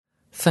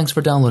Thanks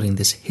for downloading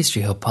this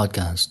History Hub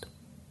podcast.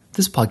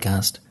 This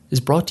podcast is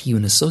brought to you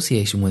in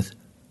association with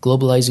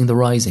Globalizing the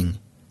Rising,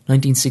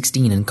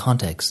 1916 in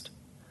Context,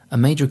 a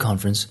major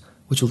conference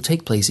which will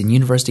take place in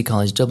University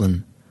College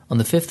Dublin on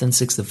the 5th and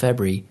 6th of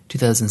February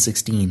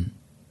 2016.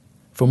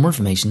 For more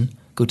information,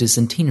 go to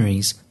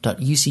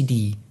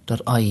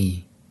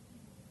centenaries.ucd.ie.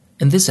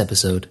 In this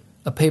episode,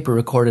 a paper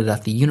recorded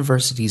at the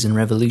Universities in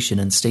Revolution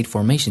and State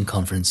Formation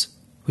Conference,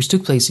 which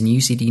took place in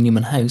UCD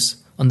Newman House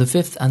on the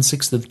 5th and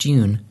 6th of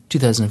June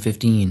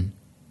 2015.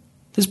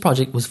 This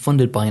project was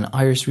funded by an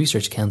Irish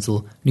Research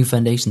Council New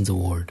Foundations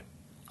Award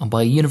and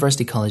by a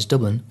University College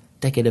Dublin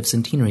Decade of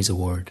Centenaries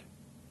Award.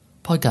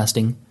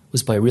 Podcasting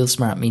was by Real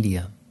Smart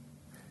Media.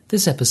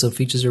 This episode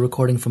features a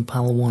recording from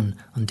Panel 1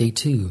 on Day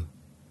 2,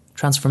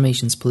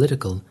 Transformations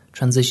Political,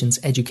 Transitions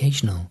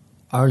Educational,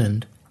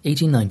 Ireland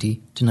 1890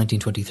 to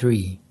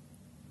 1923.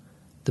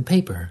 The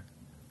paper,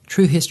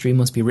 True History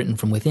Must Be Written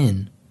from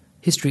Within,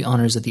 History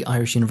Honours at the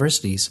Irish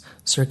Universities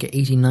circa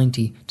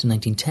 1890 to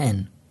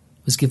 1910,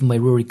 was given by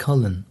Rory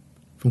Cullen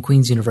from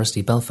Queen's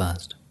University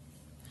Belfast.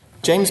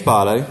 James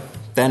Barlow,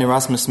 then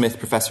Erasmus Smith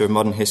Professor of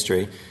Modern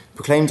History,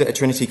 proclaimed at a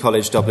Trinity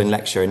College Dublin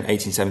lecture in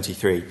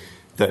 1873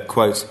 that,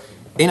 quote,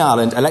 "In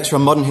Ireland, a lecture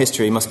on modern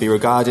history must be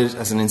regarded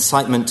as an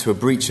incitement to a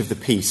breach of the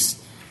peace.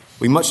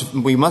 We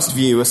must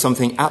view as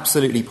something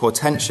absolutely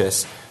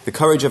portentous the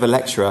courage of a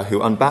lecturer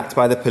who, unbacked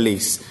by the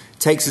police,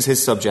 takes as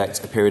his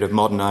subject a period of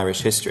modern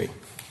Irish history."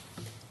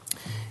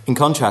 In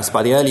contrast,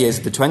 by the early years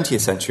of the 20th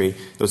century,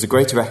 there was a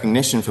greater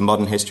recognition for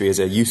modern history as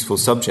a useful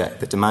subject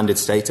that demanded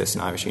status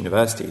in Irish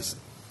universities.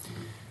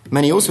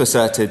 Many also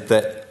asserted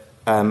that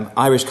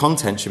Irish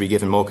content should be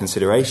given more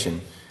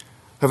consideration.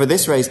 However,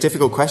 this raised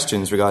difficult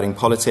questions regarding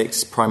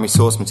politics, primary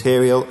source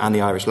material, and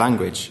the Irish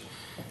language.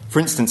 For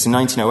instance, in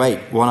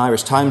 1908, one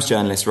Irish Times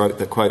journalist wrote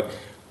that, quote,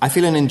 "I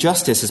feel an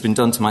injustice has been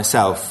done to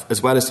myself,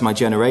 as well as to my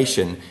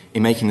generation,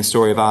 in making the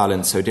story of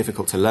Ireland so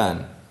difficult to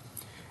learn."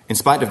 In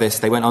spite of this,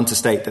 they went on to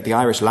state that the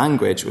Irish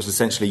language was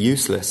essentially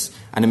useless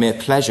and a mere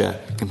pleasure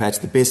compared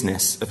to the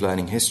business of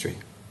learning history.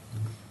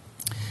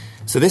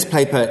 So this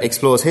paper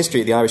explores history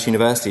at the Irish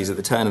universities at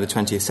the turn of the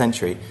 20th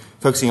century,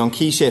 focusing on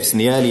key shifts in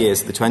the early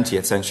years of the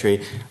 20th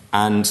century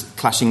and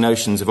clashing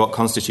notions of what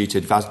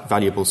constituted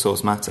valuable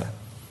subject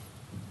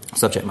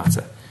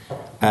matter.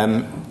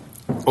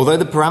 Although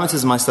the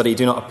parameters of my study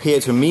do not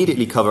appear to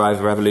immediately cover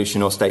either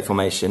revolution or state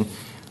formation,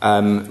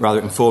 rather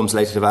it informs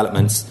later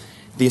developments,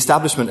 the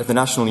establishment of the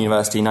National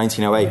University in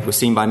 1908 was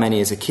seen by many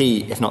as a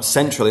key, if not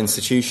central,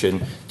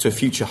 institution to a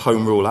future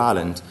Home Rule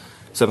Ireland.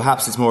 So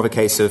perhaps it's more of a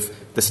case of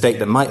the state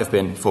that might have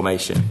been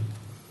formation.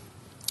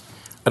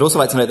 I'd also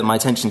like to note that my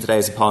attention today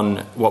is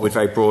upon what was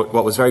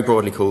very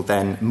broadly called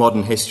then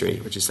modern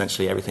history, which is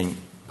essentially everything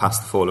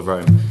past the fall of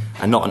Rome,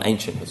 and not an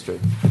ancient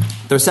history.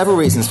 There are several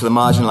reasons for the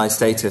marginalised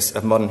status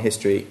of modern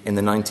history in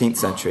the 19th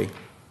century.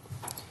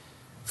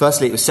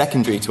 Firstly, it was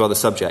secondary to other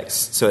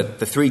subjects. So at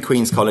the three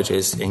Queen's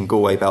Colleges in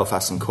Galway,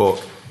 Belfast and Cork,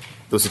 there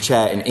was a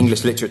chair in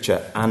English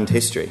literature and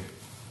history.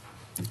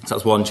 So that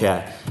was one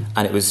chair,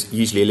 and it was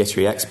usually a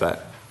literary expert.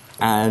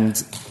 And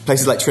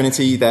places like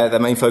Trinity, their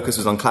main focus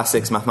was on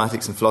classics,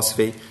 mathematics and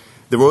philosophy.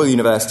 The Royal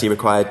University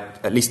required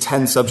at least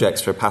 10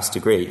 subjects for a past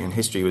degree, and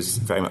history was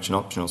very much an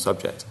optional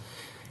subject.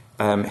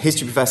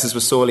 History professors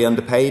were sorely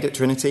underpaid at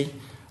Trinity.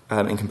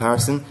 In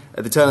comparison,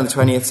 at the turn of the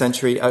 20th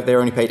century, they were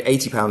only paid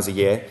 £80 a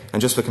year,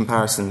 and just for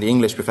comparison, the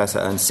English professor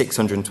earned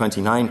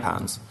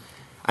 £629,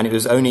 and it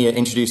was only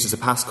introduced as a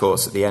pass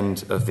course at the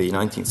end of the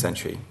 19th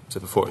century, so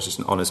before it was just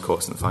an honours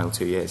course in the final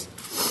 2 years.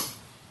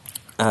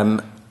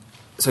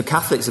 So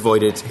Catholics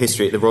avoided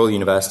history at the Royal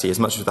University as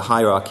much as the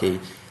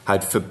hierarchy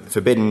had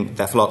forbidden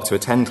their flock to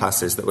attend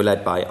classes that were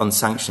led by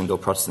unsanctioned or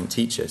Protestant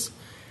teachers.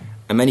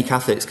 And many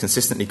Catholics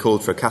consistently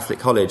called for a Catholic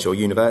college or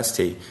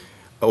university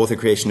or the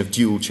creation of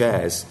dual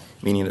chairs,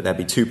 meaning that there'd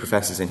be two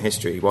professors in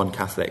history, one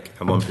Catholic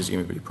and one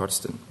presumably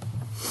Protestant.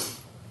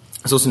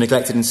 It was also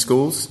neglected in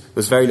schools. There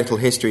was very little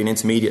history in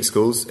intermediate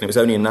schools, and it was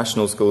only in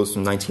national schools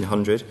from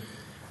 1900.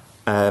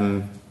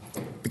 The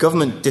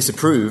government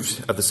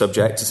disapproved of the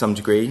subject to some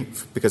degree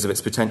because of its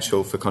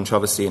potential for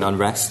controversy and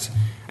unrest,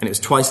 and it was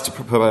twice to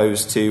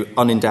propose to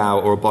unendow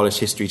or abolish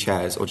history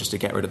chairs or just to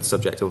get rid of the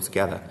subject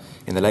altogether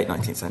in the late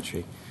 19th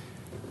century.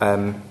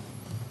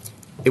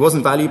 It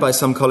wasn't valued by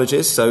some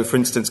colleges, so for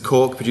instance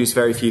Cork produced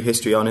very few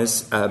history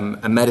honours,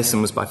 and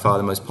medicine was by far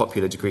the most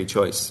popular degree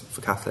choice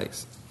for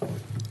Catholics.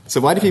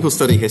 So why do people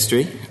study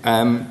history?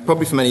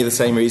 Probably for many of the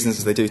same reasons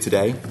as they do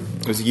today.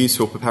 It was a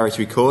useful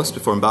preparatory course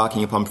before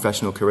embarking upon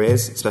professional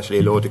careers, especially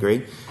a law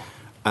degree,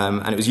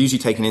 and it was usually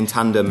taken in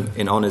tandem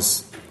in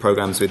honours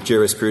programmes with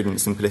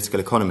jurisprudence and political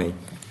economy.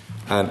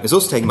 It was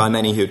also taken by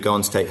many who had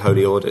gone to take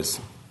holy orders.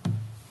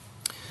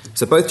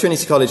 So both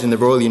Trinity College and the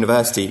Royal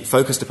University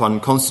focused upon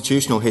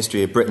constitutional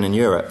history of Britain and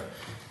Europe.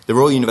 The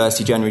Royal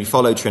University generally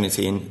followed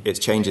Trinity in its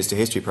changes to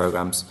history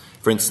programmes,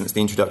 for instance,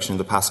 the introduction of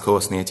the pass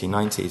course in the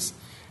 1890s.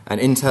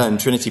 And in turn,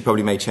 Trinity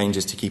probably made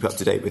changes to keep up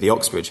to date with the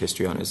Oxbridge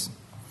History Honours.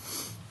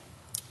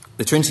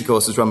 The Trinity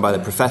course was run by the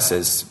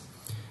professors,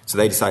 so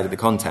they decided the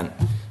content.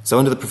 So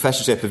under the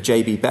professorship of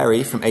J.B.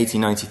 Berry from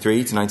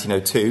 1893 to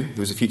 1902, who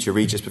was a future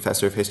Regius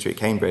Professor of History at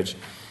Cambridge,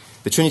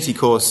 the Trinity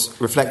course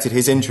reflected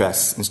his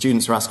interests, and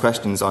students were asked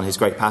questions on his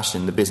great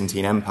passion, the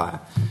Byzantine Empire.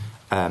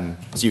 So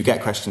you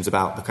get questions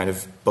about the kind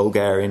of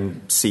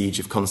Bulgarian siege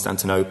of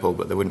Constantinople,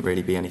 but there wouldn't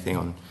really be anything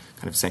on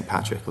kind of St.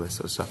 Patrick or this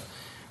sort of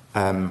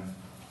stuff.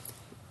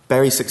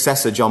 Berry's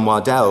successor, John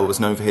Wardell, was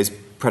known for his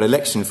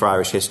predilection for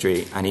Irish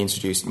history, and he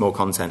introduced more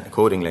content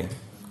accordingly.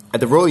 At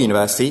the Royal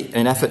University, in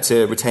an effort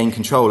to retain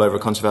control over a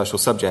controversial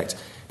subject,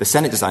 the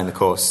Senate designed the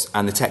course,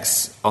 and the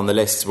texts on the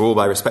lists were all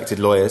by respected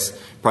lawyers,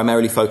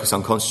 primarily focused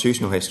on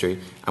constitutional history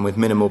and with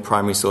minimal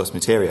primary source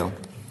material.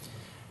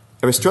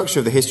 A restructure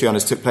of the history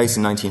honours took place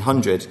in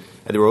 1900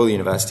 at the Royal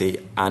University,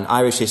 and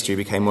Irish history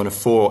became one of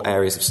 4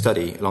 areas of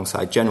study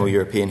alongside general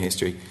European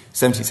history,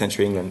 17th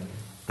century England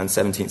and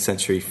 17th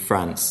century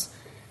France.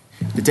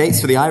 The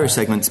dates for the Irish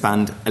segment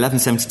spanned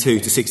 1172 to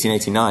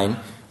 1689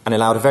 and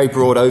allowed a very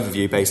broad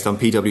overview based on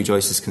P.W.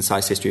 Joyce's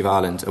Concise History of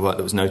Ireland, a work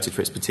that was noted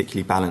for its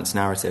particularly balanced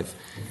narrative.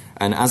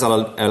 And as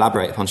I'll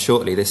elaborate upon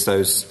shortly, this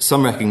shows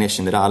some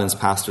recognition that Ireland's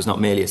past was not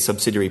merely a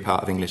subsidiary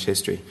part of English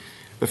history.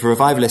 But for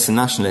revivalists and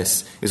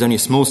nationalists, it was only a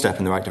small step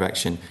in the right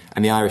direction,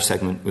 and the Irish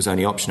segment was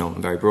only optional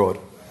and very broad.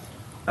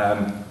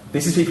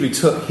 This is people who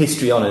took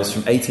history honours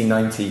from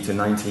 1890 to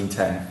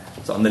 1910.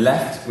 So on the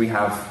left, we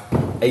have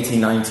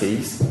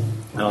 1890s,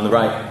 and on the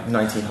right,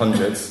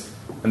 1900s.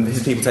 And this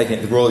is people taking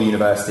it at the Royal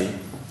University.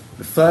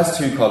 The first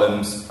 2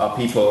 columns are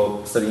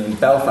people studying in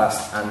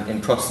Belfast and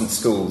in Protestant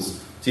schools.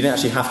 So you didn't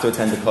actually have to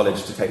attend a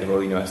college to take the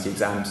Royal University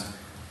exams.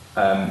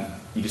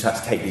 You just had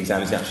to take the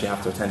exams, you didn't actually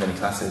have to attend any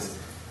classes.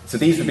 So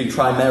these would be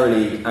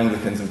primarily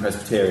Anglicans and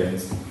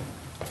Presbyterians.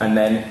 And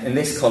then in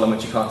this column,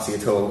 which you can't see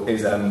at all,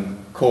 is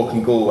Cork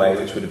and Galway,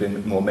 which would have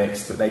been more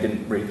mixed, but they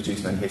didn't really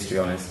produce many history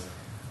honours.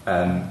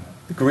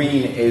 The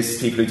green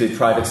is people who did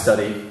private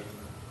study.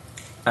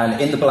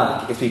 And in the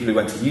black is people who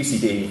went to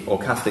UCD or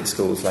Catholic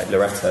schools like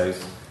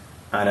Loretto's.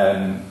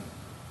 And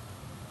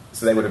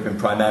so they would have been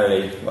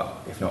primarily, well,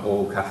 if not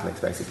all, Catholics,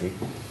 basically.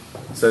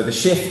 So the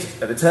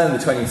shift at the turn of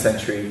the 20th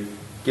century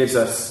gives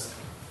us,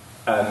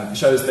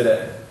 shows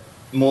that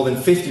more than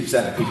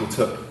 50% of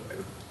people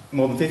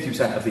more than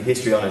 50% of the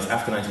history honours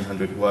after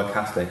 1900 were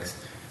Catholics,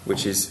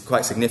 which is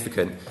quite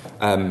significant.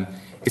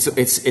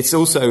 It's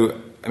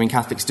also, I mean,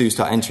 Catholics do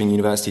start entering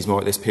universities more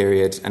at this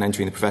period and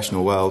entering the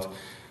professional world.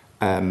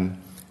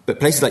 But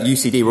places like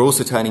UCD were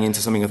also turning into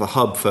something of a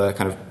hub for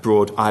kind of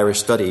broad Irish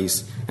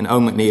studies, and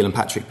Owen McNeill and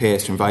Patrick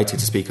Pearce were invited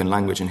to speak on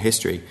language and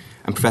history,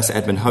 and Professor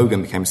Edmund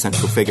Hogan became a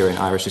central figure in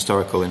Irish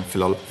historical and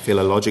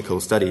philological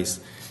studies.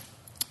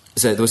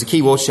 So there was a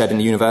key watershed in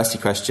the university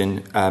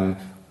question,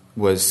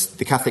 was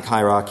the Catholic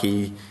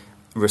hierarchy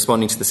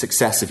responding to the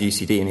success of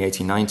UCD in the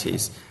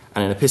 1890s,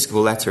 and an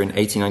episcopal letter in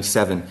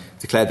 1897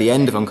 declared the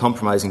end of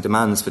uncompromising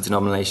demands for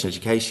denominational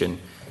education,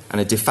 and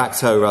a de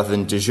facto rather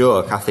than de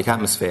jure Catholic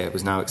atmosphere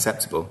was now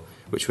acceptable,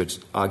 which would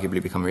arguably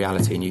become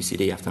reality in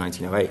UCD after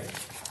 1908.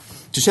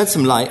 To shed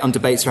some light on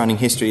debates surrounding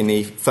history in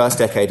the first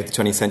decade of the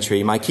 20th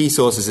century, my key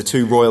sources are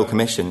 2 royal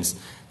commissions.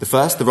 The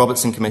first, the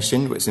Robertson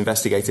Commission, which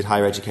investigated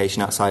higher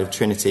education outside of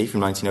Trinity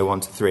from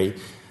 1901 to 3,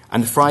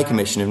 and the Fry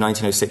Commission of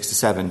 1906 to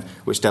 7,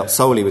 which dealt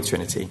solely with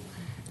Trinity.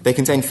 They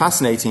contain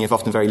fascinating, if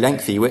often very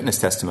lengthy, witness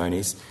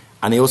testimonies,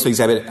 and they also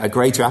exhibit a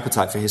greater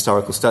appetite for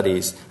historical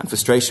studies and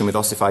frustration with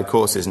ossified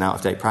courses and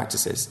out-of-date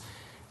practices.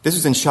 This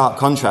was in sharp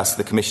contrast to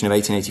the Commission of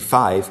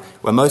 1885,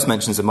 where most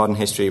mentions of modern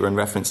history were in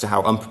reference to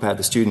how unprepared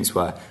the students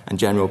were and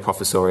general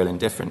professorial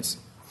indifference.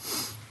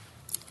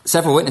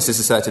 Several witnesses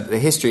asserted that the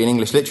history and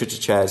English literature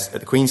chairs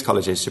at the Queen's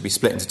Colleges should be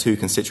split into 2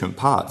 constituent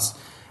parts,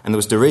 and there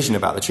was derision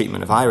about the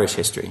treatment of Irish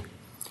history.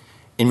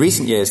 In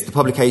recent years, the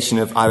publication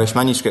of Irish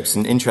manuscripts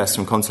and interest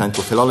from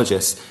continental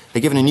philologists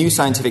have given a new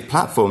scientific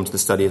platform to the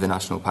study of the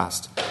national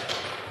past.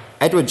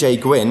 Edward J.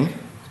 Gwynne,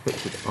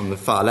 on the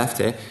far left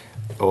here,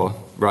 or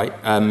right,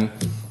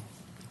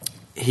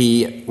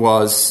 he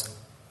was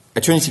a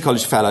Trinity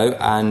College Fellow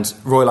and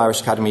Royal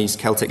Irish Academy's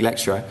Celtic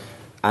lecturer,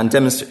 and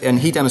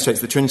he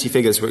demonstrates that Trinity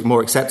figures were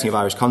more accepting of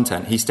Irish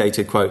content. He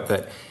stated, quote,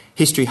 that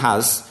history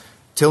has,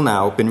 till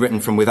now, been written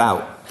from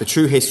without. The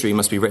true history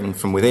must be written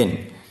from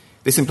within.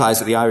 This implies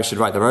that the Irish should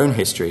write their own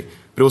history,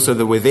 but also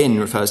the within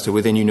refers to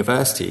within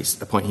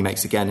universities, a point he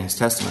makes again in his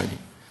testimony.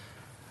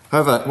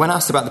 However, when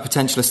asked about the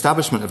potential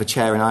establishment of a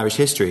chair in Irish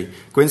history,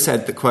 Gwynne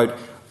said that, quote,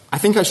 I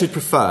think I should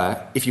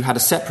prefer if you had a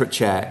separate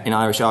chair in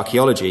Irish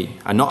archaeology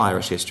and not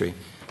Irish history,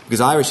 because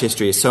Irish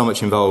history is so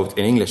much involved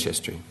in English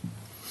history.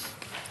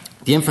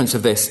 The inference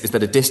of this is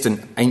that a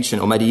distant,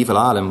 ancient or medieval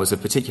Ireland was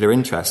of particular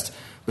interest,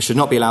 but should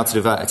not be allowed to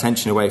divert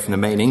attention away from the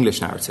main English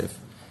narrative.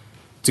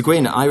 To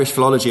Gwynne, Irish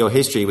philology or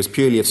history was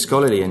purely of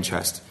scholarly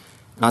interest,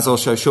 and as I'll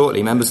show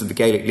shortly, members of the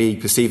Gaelic League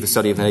perceive the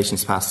study of the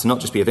nation's past to not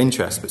just be of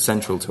interest, but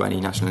central to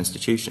any national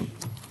institution.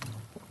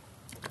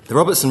 The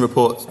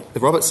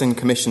Robertson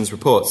Commission's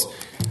reports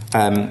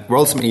were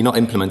ultimately not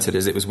implemented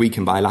as it was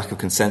weakened by lack of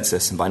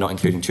consensus and by not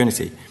including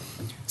Trinity.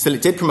 Still,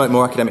 it did promote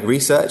more academic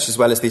research as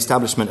well as the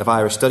establishment of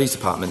Irish studies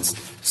departments,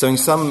 showing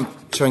some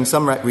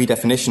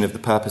redefinition of the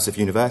purpose of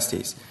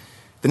universities.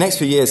 The next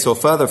few years saw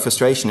further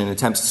frustration in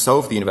attempts to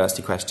solve the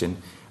university question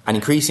and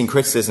increasing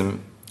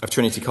criticism of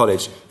Trinity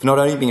College for not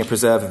only being a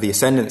preserve of the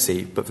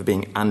ascendancy, but for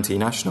being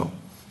anti-national.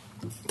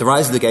 The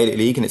rise of the Gaelic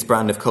League and its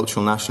brand of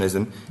cultural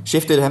nationalism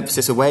shifted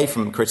emphasis away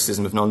from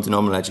criticism of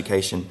non-denominational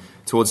education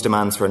towards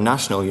demands for a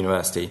national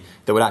university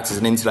that would act as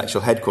an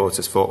intellectual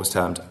headquarters for what was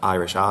termed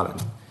Irish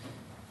Ireland.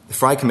 The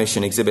Fry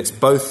Commission exhibits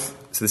both,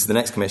 so this is the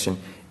next commission,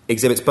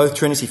 exhibits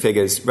Trinity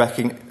figures'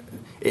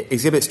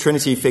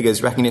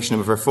 recognition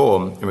of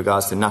reform in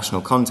regards to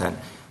national content,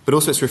 but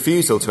also its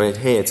refusal to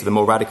adhere to the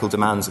more radical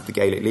demands of the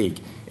Gaelic League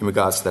in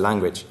regards to the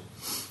language.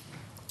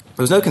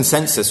 There was no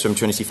consensus from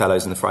Trinity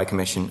Fellows in the Fry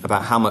Commission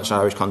about how much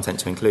Irish content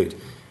to include.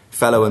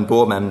 Fellow and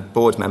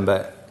board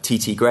member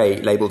T.T.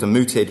 Gray labelled a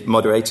mooted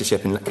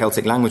moderatorship in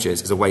Celtic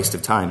languages as a waste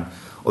of time,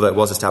 although it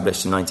was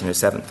established in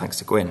 1907 thanks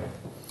to Gwyn.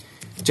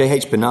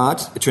 J.H.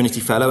 Bernard, a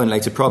Trinity Fellow and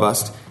later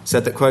Provost,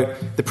 said that, quote,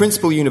 "The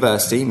principal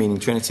university, meaning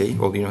Trinity,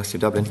 or the University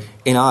of Dublin,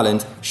 in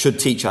Ireland should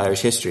teach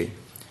Irish history."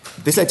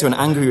 This led to an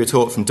angry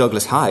retort from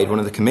Douglas Hyde, one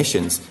of the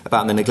commissions,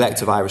 about the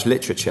neglect of Irish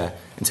literature,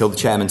 until the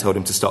chairman told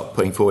him to stop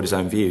putting forward his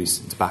own views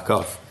and to back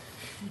off.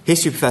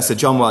 History professor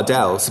John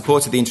Wardell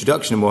supported the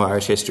introduction of more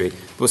Irish history,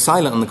 but was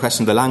silent on the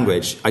question of the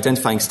language,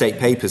 identifying state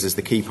papers as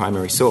the key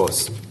primary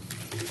source.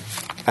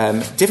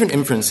 Different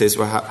inferences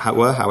were,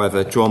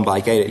 however, drawn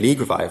by Gaelic League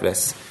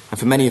revivalists, and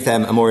for many of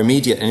them, a more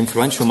immediate and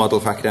influential model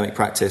for academic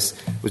practice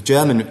was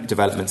German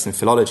developments in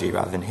philology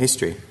rather than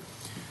history.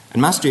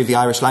 And mastery of the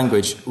Irish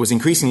language was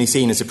increasingly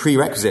seen as a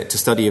prerequisite to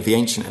study of the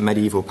ancient and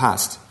medieval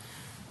past.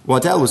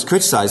 Wardell was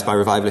criticised by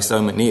revivalist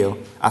Owen McNeill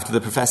after the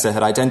professor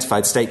had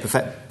identified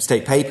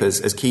state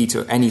papers as key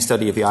to any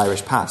study of the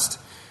Irish past.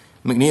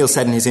 McNeill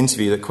said in his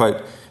interview that,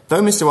 quote,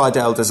 "Though Mr.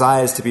 Wardell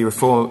desires to be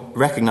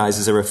recognised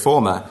as a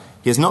reformer,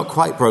 he has not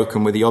quite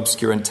broken with the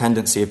obscurant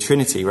tendency of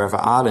Trinity wherever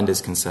Ireland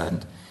is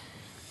concerned.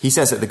 He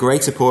says that the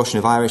greater portion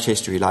of Irish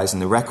history lies in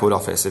the record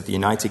office of the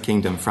United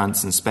Kingdom,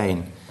 France and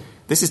Spain.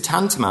 This is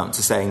tantamount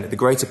to saying that the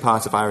greater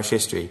part of Irish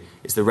history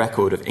is the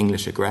record of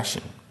English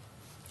aggression."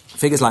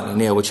 Figures like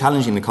McNeill were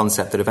challenging the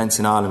concept that events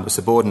in Ireland were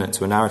subordinate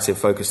to a narrative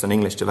focused on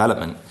English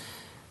development.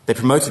 They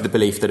promoted the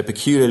belief that a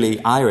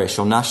peculiarly Irish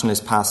or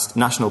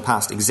national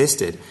past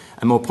existed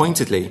and, more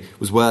pointedly,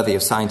 was worthy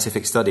of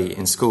scientific study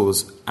in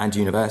schools and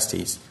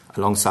universities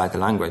alongside the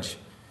language.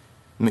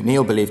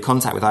 McNeill believed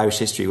contact with Irish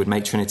history would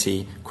make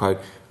Trinity, quote,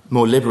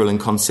 "more liberal and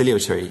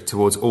conciliatory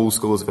towards all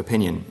schools of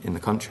opinion in the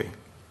country."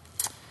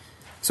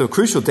 So a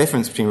crucial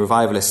difference between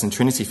revivalists and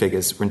Trinity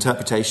figures were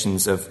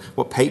interpretations of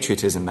what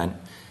patriotism meant.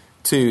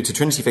 To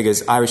Trinity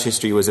figures, Irish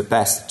history was at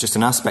best just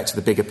an aspect of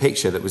the bigger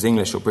picture that was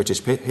English or British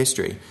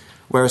history,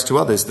 whereas to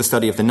others, the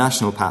study of the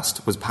national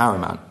past was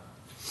paramount.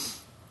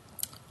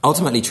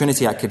 Ultimately,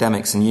 Trinity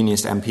academics and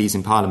Unionist MPs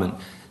in Parliament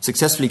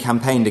successfully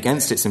campaigned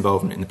against its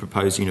involvement in the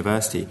proposed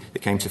university that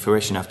came to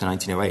fruition after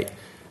 1908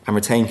 and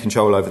retained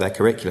control over their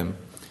curriculum.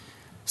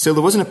 Still,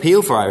 there was an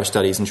appeal for Irish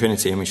studies in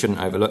Trinity, and we shouldn't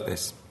overlook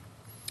this.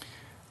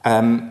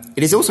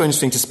 It is also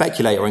interesting to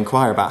speculate or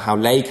inquire about how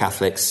lay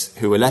Catholics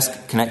who were less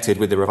connected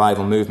with the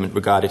revival movement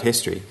regarded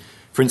history.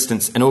 For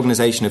instance, an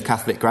organisation of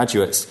Catholic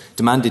graduates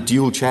demanded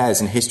dual chairs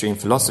in history and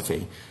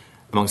philosophy,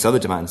 amongst other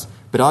demands,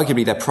 but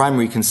arguably their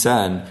primary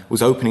concern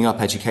was opening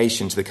up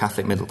education to the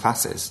Catholic middle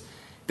classes.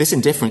 This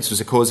indifference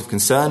was a cause of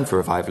concern for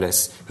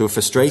revivalists who were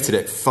frustrated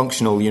at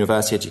functional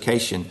university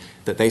education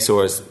that they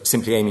saw as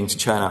simply aiming to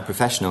churn out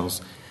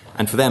professionals,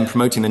 and for them,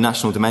 promoting the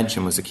national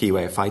dimension was a key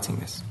way of fighting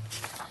this.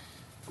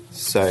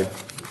 So,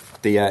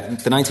 the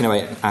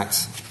 1908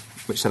 Act,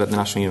 which set up the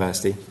National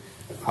University,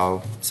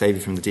 I'll save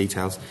you from the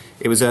details.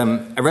 It was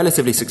a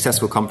relatively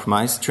successful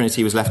compromise.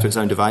 Trinity was left to its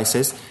own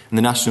devices, and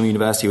the National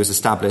University was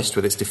established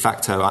with its de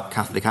facto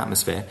Catholic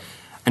atmosphere.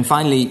 And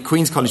finally,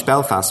 Queen's College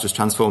Belfast was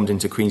transformed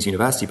into Queen's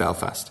University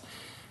Belfast.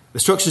 The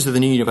structures of the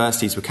new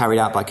universities were carried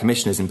out by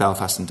commissioners in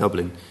Belfast and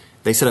Dublin.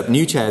 They set up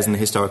new chairs in the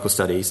historical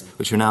studies,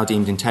 which were now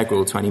deemed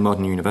integral to any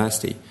modern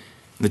university.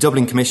 The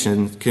Dublin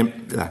commissioners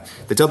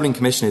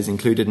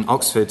included an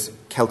Oxford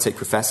Celtic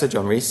professor,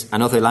 John Rees,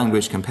 and other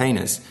language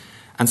campaigners.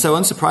 And so,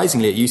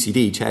 unsurprisingly, at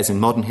UCD, chairs in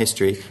modern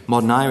history,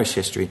 modern Irish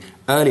history,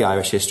 early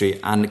Irish history,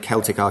 and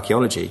Celtic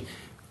archaeology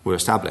were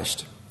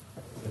established.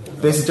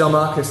 This is John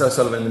Marcus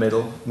O'Sullivan in the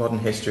middle, modern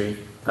history.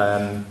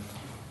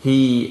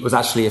 He was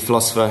actually a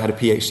philosopher, had a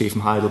PhD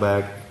from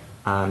Heidelberg,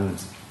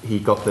 and he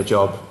got the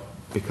job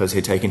because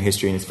he'd taken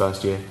history in his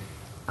first year.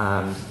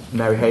 And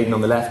Mary Hayden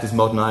on the left is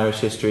modern Irish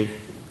history,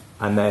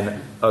 and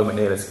then Owen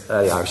McNeill is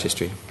early Irish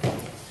history.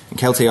 And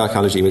Celtic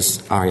archaeology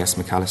was R.E.S.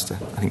 McAllister,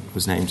 I think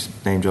was name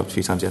dropped a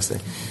few times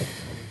yesterday.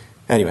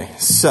 Anyway,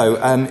 so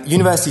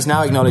universities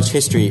now acknowledge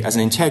history as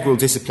an integral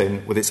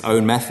discipline with its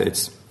own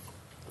methods.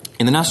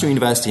 In the National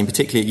University, and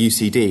particularly at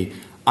UCD,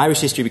 Irish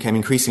history became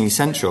increasingly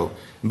central.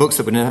 Books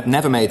that would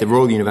never made the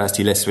Royal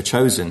University lists were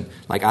chosen,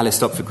 like Alice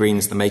Stopford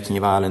Green's The Making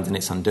of Ireland and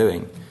Its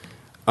Undoing.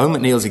 Owen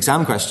McNeill's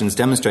exam questions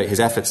demonstrate his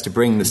efforts to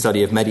bring the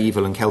study of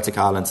medieval and Celtic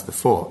Ireland to the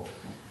fore.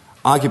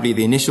 Arguably,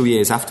 the initial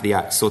years after the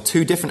Act saw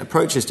two different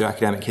approaches to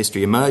academic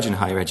history emerge in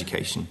higher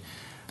education.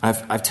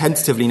 I've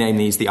tentatively named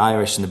these the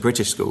Irish and the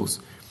British schools.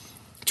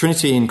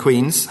 Trinity and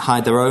Queen's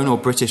hired their own or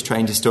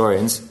British-trained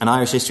historians, and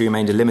Irish history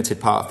remained a limited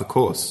part of the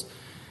course.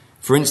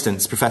 For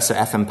instance, Professor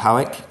F.M.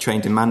 Powick,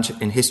 trained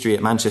in history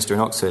at Manchester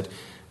and Oxford,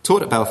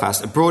 taught at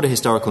Belfast a broader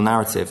historical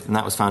narrative than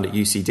that was found at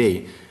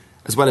UCD,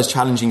 as well as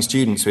challenging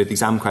students with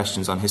exam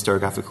questions on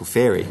historiographical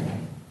theory.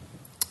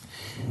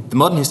 The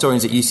modern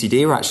historians at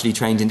UCD were actually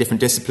trained in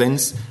different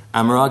disciplines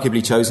and were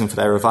arguably chosen for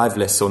their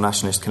revivalist or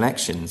nationalist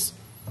connections.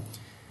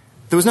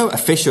 There was no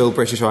official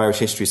British or Irish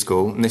history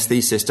school, and this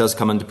thesis does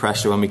come under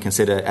pressure when we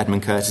consider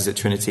Edmund Curtis at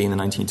Trinity in the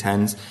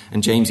 1910s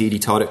and James Eadie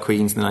Todd at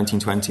Queen's in the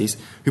 1920s,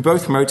 who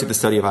both promoted the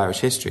study of Irish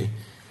history.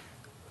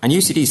 And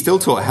UCD still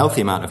taught a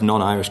healthy amount of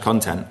non-Irish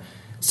content.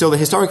 Still, the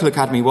Historical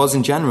Academy was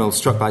in general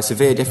struck by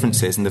severe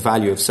differences in the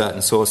value of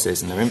certain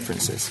sources and their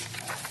inferences.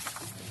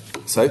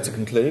 So, to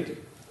conclude,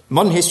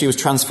 modern history was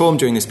transformed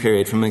during this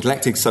period from a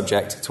neglected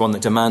subject to one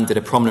that demanded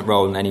a prominent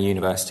role in any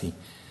university.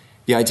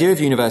 The idea of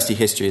university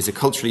history as a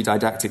culturally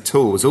didactic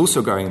tool was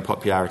also growing in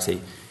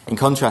popularity, in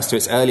contrast to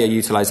its earlier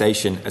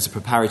utilisation as a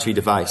preparatory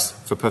device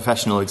for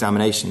professional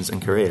examinations and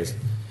careers.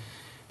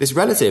 This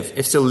relative,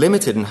 if still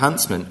limited,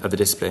 enhancement of the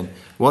discipline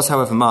was,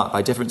 however, marked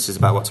by differences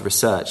about what to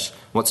research,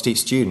 what to teach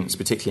students,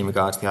 particularly in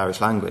regard to the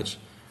Irish language.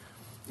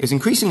 It was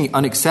increasingly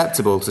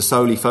unacceptable to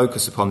solely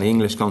focus upon the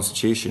English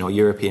Constitution or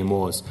European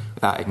wars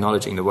without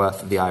acknowledging the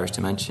worth of the Irish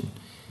dimension.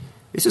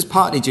 This was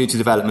partly due to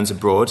developments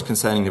abroad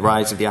concerning the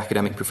rise of the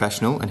academic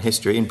professional and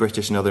history in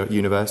British and other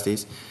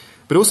universities,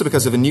 but also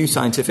because of a new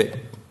scientific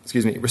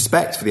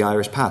respect for the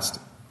Irish past.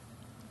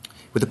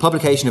 With the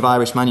publication of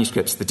Irish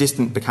manuscripts, the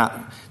distant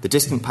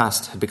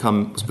past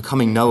was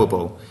becoming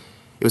knowable.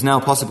 It was now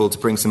possible to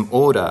bring some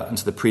order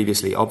into the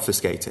previously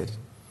obfuscated.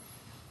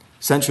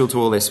 Central to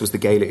all this was the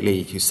Gaelic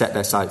League, who set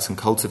their sights on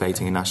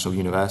cultivating a national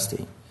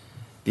university.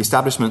 The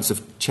establishments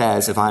of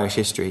chairs of Irish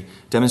history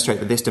demonstrate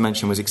that this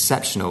dimension was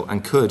exceptional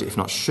and could, if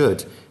not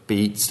should,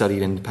 be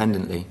studied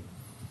independently.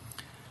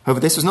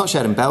 However, this was not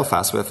shared in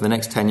Belfast, where for the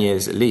next 10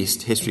 years at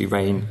least, history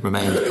remained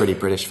pretty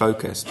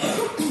British-focused.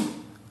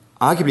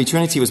 Arguably,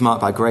 Trinity was marked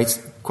by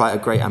quite a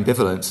great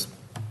ambivalence.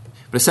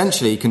 But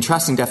essentially,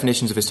 contrasting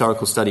definitions of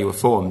historical study were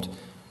formed.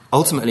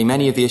 Ultimately,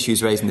 many of the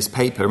issues raised in this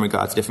paper in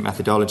regard to different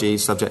methodologies,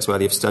 subjects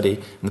worthy of study,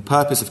 and the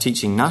purpose of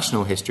teaching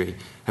national history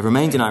have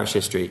remained in Irish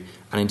history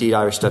and indeed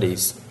Irish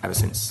studies ever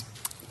since.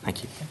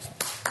 Thank you.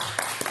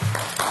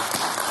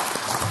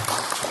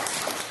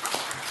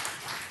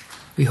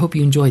 We hope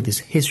you enjoyed this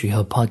History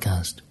Hub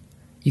podcast.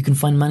 You can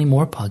find many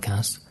more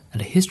podcasts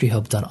at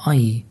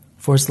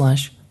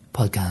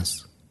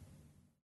historyhub.ie/podcasts.